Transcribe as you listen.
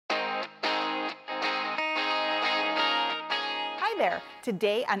there,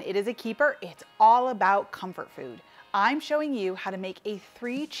 today on It Is a Keeper, it's all about comfort food. I'm showing you how to make a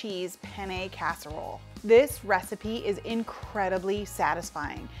 3-cheese penne casserole. This recipe is incredibly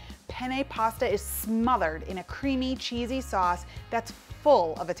satisfying. Penne pasta is smothered in a creamy, cheesy sauce that's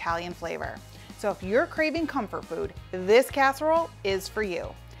full of Italian flavor. So if you're craving comfort food, this casserole is for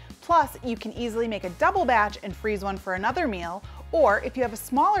you. Plus, you can easily make a double batch and freeze one for another meal, or if you have a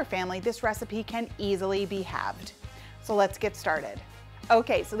smaller family, this recipe can easily be halved. So let's get started.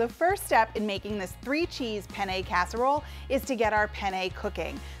 Okay, so the first step in making this 3-cheese penne casserole is to get our penne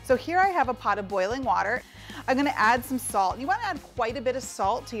cooking. So here I have a pot of boiling water. I'm gonna add some salt. You wanna add quite a bit of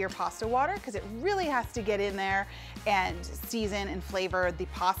salt to your pasta water because it really has to get in there and season and flavor the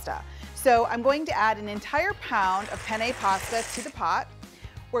pasta. So I'm going to add an entire pound of penne pasta to the pot.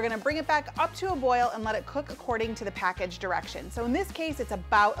 We're gonna bring it back up to a boil and let it cook according to the package direction. So in this case, it's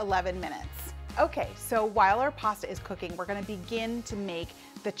about 11 minutes. Okay, so while our pasta is cooking, we're gonna begin to make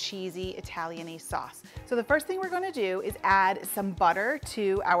the cheesy Italian-y sauce. So the first thing we're gonna do is add some butter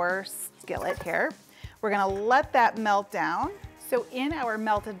to our skillet here. We're gonna let that melt down. So in our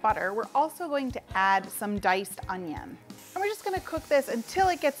melted butter, we're also going to add some diced onion. And we're just gonna cook this until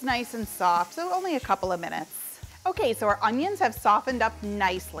it gets nice and soft, so only a couple of minutes. Okay, so our onions have softened up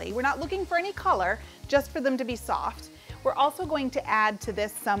nicely. We're not looking for any color, just for them to be soft. We're also going to add to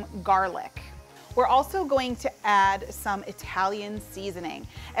this some garlic. We're also going to add some Italian seasoning.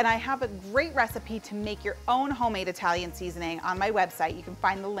 And I have a great recipe to make your own homemade Italian seasoning on my website. You can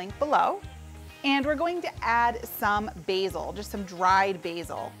find the link below. And we're going to add some basil, just some dried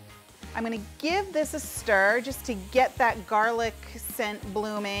basil. I'm gonna give this a stir just to get that garlic scent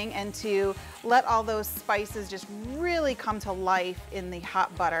blooming and to let all those spices just really come to life in the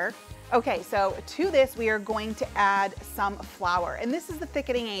hot butter. Okay, so to this we are going to add some flour, and this is the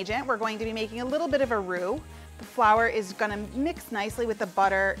thickening agent. We're going to be making a little bit of a roux. The flour is gonna mix nicely with the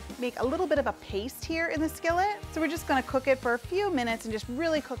butter, make a little bit of a paste here in the skillet. So we're just gonna cook it for a few minutes and just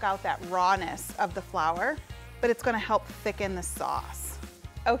really cook out that rawness of the flour, but it's gonna help thicken the sauce.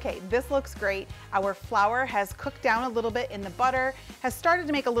 Okay, this looks great. Our flour has cooked down a little bit in the butter, has started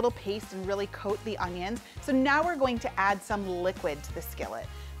to make a little paste and really coat the onions. So now we're going to add some liquid to the skillet.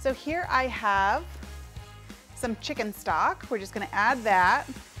 So here I have some chicken stock. We're just gonna add that.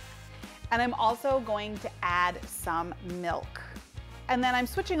 And I'm also going to add some milk. And then I'm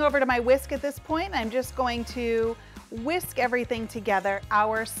switching over to my whisk at this point. I'm just going to whisk everything together.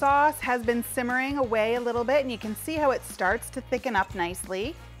 Our sauce has been simmering away a little bit, and you can see how it starts to thicken up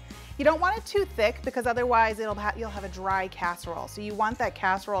nicely. You don't want it too thick because otherwise you'll have a dry casserole. So you want that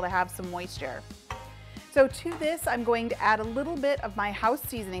casserole to have some moisture. So to this, I'm going to add a little bit of my house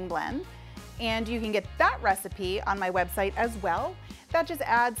seasoning blend, and you can get that recipe on my website as well. That just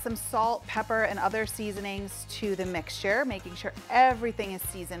adds some salt, pepper, and other seasonings to the mixture, making sure everything is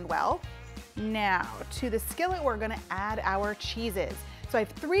seasoned well. Now, to the skillet, we're gonna add our cheeses. So I have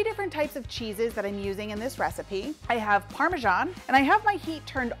 3 different types of cheeses that I'm using in this recipe. I have Parmesan, and I have my heat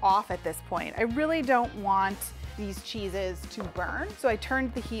turned off at this point. I really don't want these cheeses to burn, so I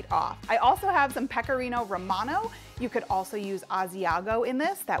turned the heat off. I also have some Pecorino Romano. You could also use Asiago in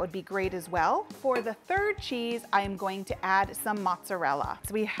this. That would be great as well. For the 3rd cheese, I am going to add some mozzarella.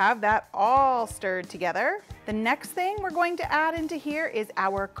 So we have that all stirred together. The next thing we're going to add into here is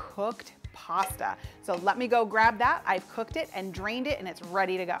our cooked pasta. So let me go grab that. I've cooked it and drained it, and it's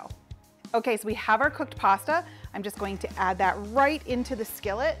ready to go. Okay, so we have our cooked pasta. I'm just going to add that right into the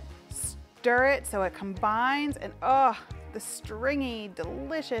skillet. Stir it so it combines, and oh, the stringy,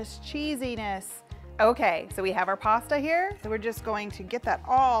 delicious cheesiness. Okay, so we have our pasta here. So we're just going to get that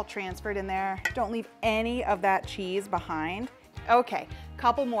all transferred in there. Don't leave any of that cheese behind. Okay,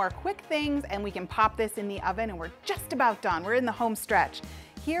 couple more quick things and we can pop this in the oven, and we're just about done. We're in the home stretch.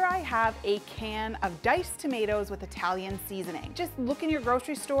 Here I have a can of diced tomatoes with Italian seasoning. Just look in your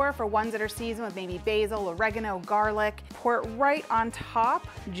grocery store for ones that are seasoned with maybe basil, oregano, garlic. Pour it right on top,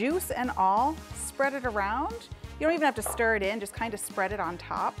 juice and all. Spread it around. You don't even have to stir it in, just kind of spread it on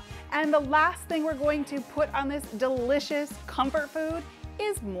top. And the last thing we're going to put on this delicious comfort food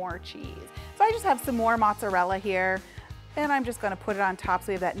is more cheese. So I just have some more mozzarella here, and I'm just gonna put it on top so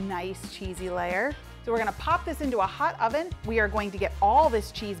we have that nice cheesy layer. So we're gonna pop this into a hot oven. We are going to get all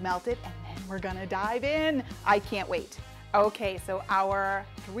this cheese melted, and then we're gonna dive in. I can't wait. Okay, so our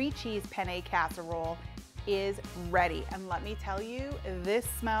 3-cheese penne casserole is ready. And let me tell you, this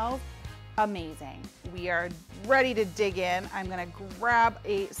smells amazing. We are ready to dig in. I'm gonna grab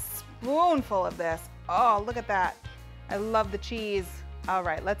a spoonful of this. Oh, look at that. I love the cheese. All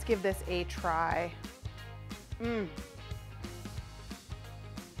right, let's give this a try.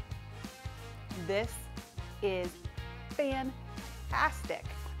 This is fantastic. fantastic.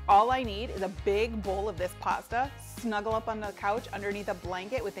 All I need is a big bowl of this pasta, snuggle up on the couch underneath a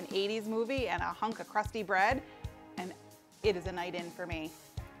blanket with an 80s movie and a hunk of crusty bread, and it is a night in for me.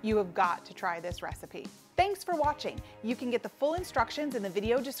 You have got to try this recipe. Thanks for watching. You can get the full instructions in the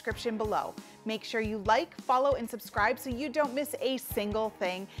video description below. Make sure you like, follow, and subscribe so you don't miss a single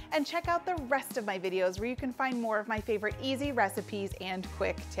thing. And check out the rest of my videos where you can find more of my favorite easy recipes and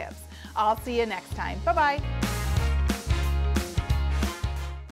quick tips. I'll see you next time. Bye-bye.